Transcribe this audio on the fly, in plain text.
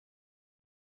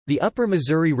The Upper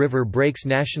Missouri River Breaks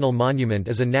National Monument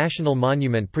is a national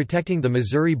monument protecting the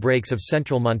Missouri Breaks of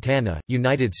central Montana,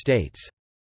 United States.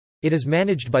 It is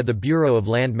managed by the Bureau of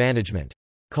Land Management.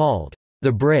 Called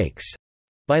the Breaks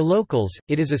by locals,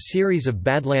 it is a series of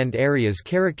badland areas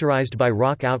characterized by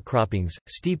rock outcroppings,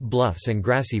 steep bluffs and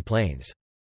grassy plains.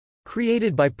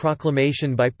 Created by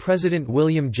proclamation by President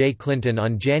William J. Clinton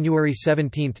on January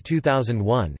 17,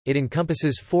 2001, it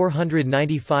encompasses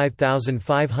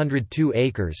 495,502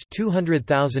 acres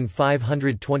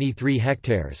 (200,523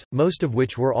 hectares), most of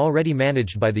which were already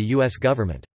managed by the U.S.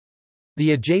 government.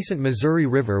 The adjacent Missouri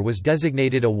River was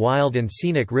designated a wild and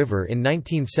scenic river in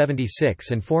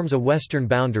 1976 and forms a western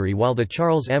boundary, while the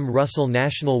Charles M. Russell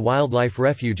National Wildlife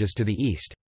Refuge is to the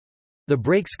east. The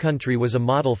Breaks country was a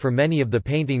model for many of the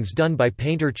paintings done by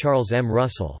painter Charles M.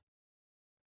 Russell.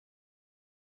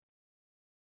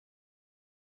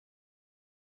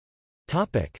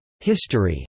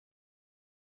 History.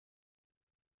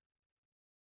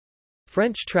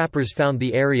 French trappers found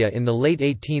the area in the late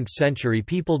 18th century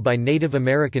peopled by Native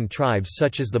American tribes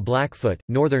such as the Blackfoot,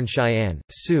 Northern Cheyenne,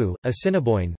 Sioux,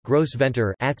 Assiniboine, Gros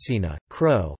Ventre, Atsina,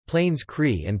 Crow, Plains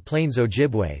Cree and Plains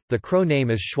Ojibwe. The Crow name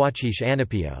is Shwachish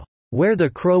Anapio, where the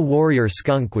Crow warrior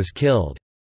skunk was killed.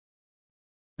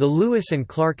 The Lewis and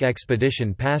Clark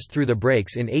expedition passed through the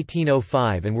Breaks in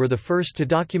 1805 and were the first to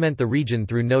document the region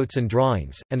through notes and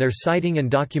drawings, and their sighting and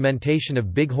documentation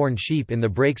of bighorn sheep in the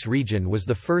Breaks region was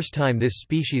the first time this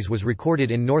species was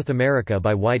recorded in North America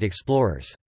by white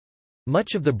explorers.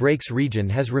 Much of the Breaks region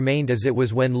has remained as it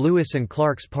was when Lewis and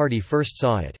Clark's party first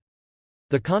saw it.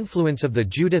 The confluence of the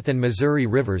Judith and Missouri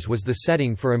rivers was the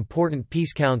setting for important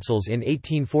peace councils in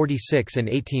 1846 and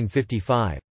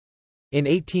 1855. In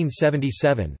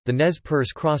 1877, the Nez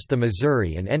Perce crossed the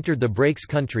Missouri and entered the Breaks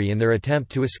country in their attempt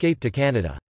to escape to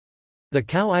Canada. The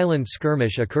Cow Island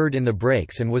skirmish occurred in the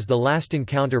Breaks and was the last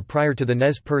encounter prior to the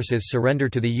Nez Perce's surrender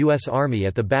to the U.S. Army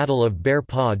at the Battle of Bear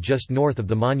Paw just north of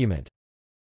the monument.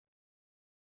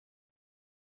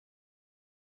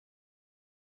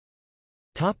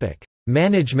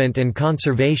 Management and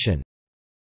conservation.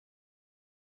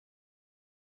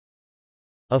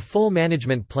 A full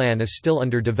management plan is still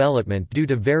under development due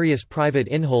to various private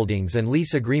inholdings and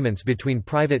lease agreements between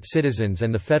private citizens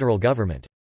and the federal government.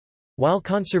 While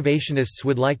conservationists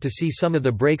would like to see some of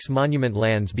the Breaks monument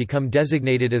lands become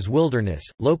designated as wilderness,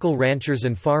 local ranchers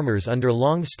and farmers under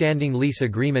long-standing lease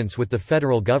agreements with the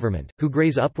federal government, who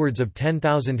graze upwards of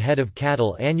 10,000 head of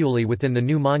cattle annually within the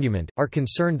new monument, are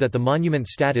concerned that the monument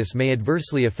status may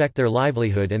adversely affect their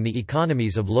livelihood and the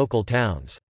economies of local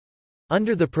towns.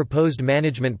 Under the proposed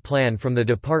management plan from the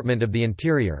Department of the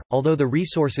Interior, although the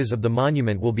resources of the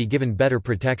monument will be given better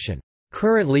protection,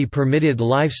 currently permitted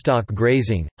livestock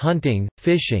grazing, hunting,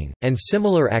 fishing, and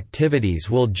similar activities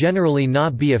will generally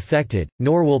not be affected,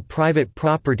 nor will private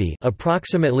property,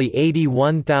 approximately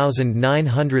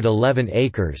 81,911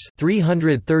 acres,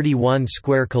 331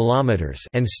 square kilometers,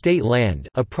 and state land,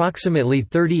 approximately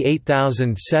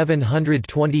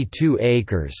 38,722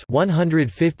 acres,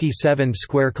 157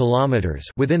 square kilometers,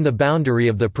 within the boundary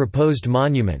of the proposed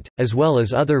monument, as well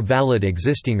as other valid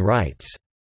existing rights.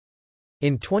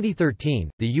 In 2013,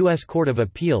 the U.S. Court of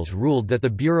Appeals ruled that the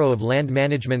Bureau of Land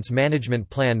Management's management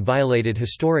plan violated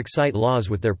historic site laws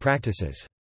with their practices.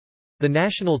 The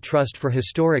National Trust for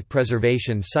Historic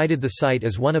Preservation cited the site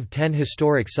as one of 10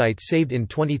 historic sites saved in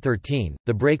 2013.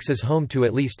 The Breaks is home to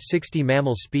at least 60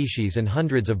 mammal species and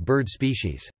hundreds of bird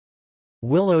species.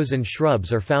 Willows and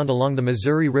shrubs are found along the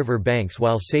Missouri River banks,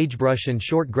 while sagebrush and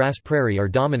short grass prairie are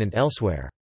dominant elsewhere.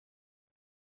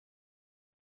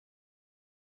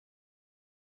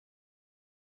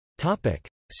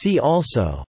 See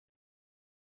also: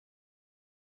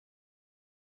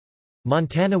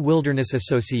 Montana Wilderness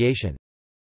Association.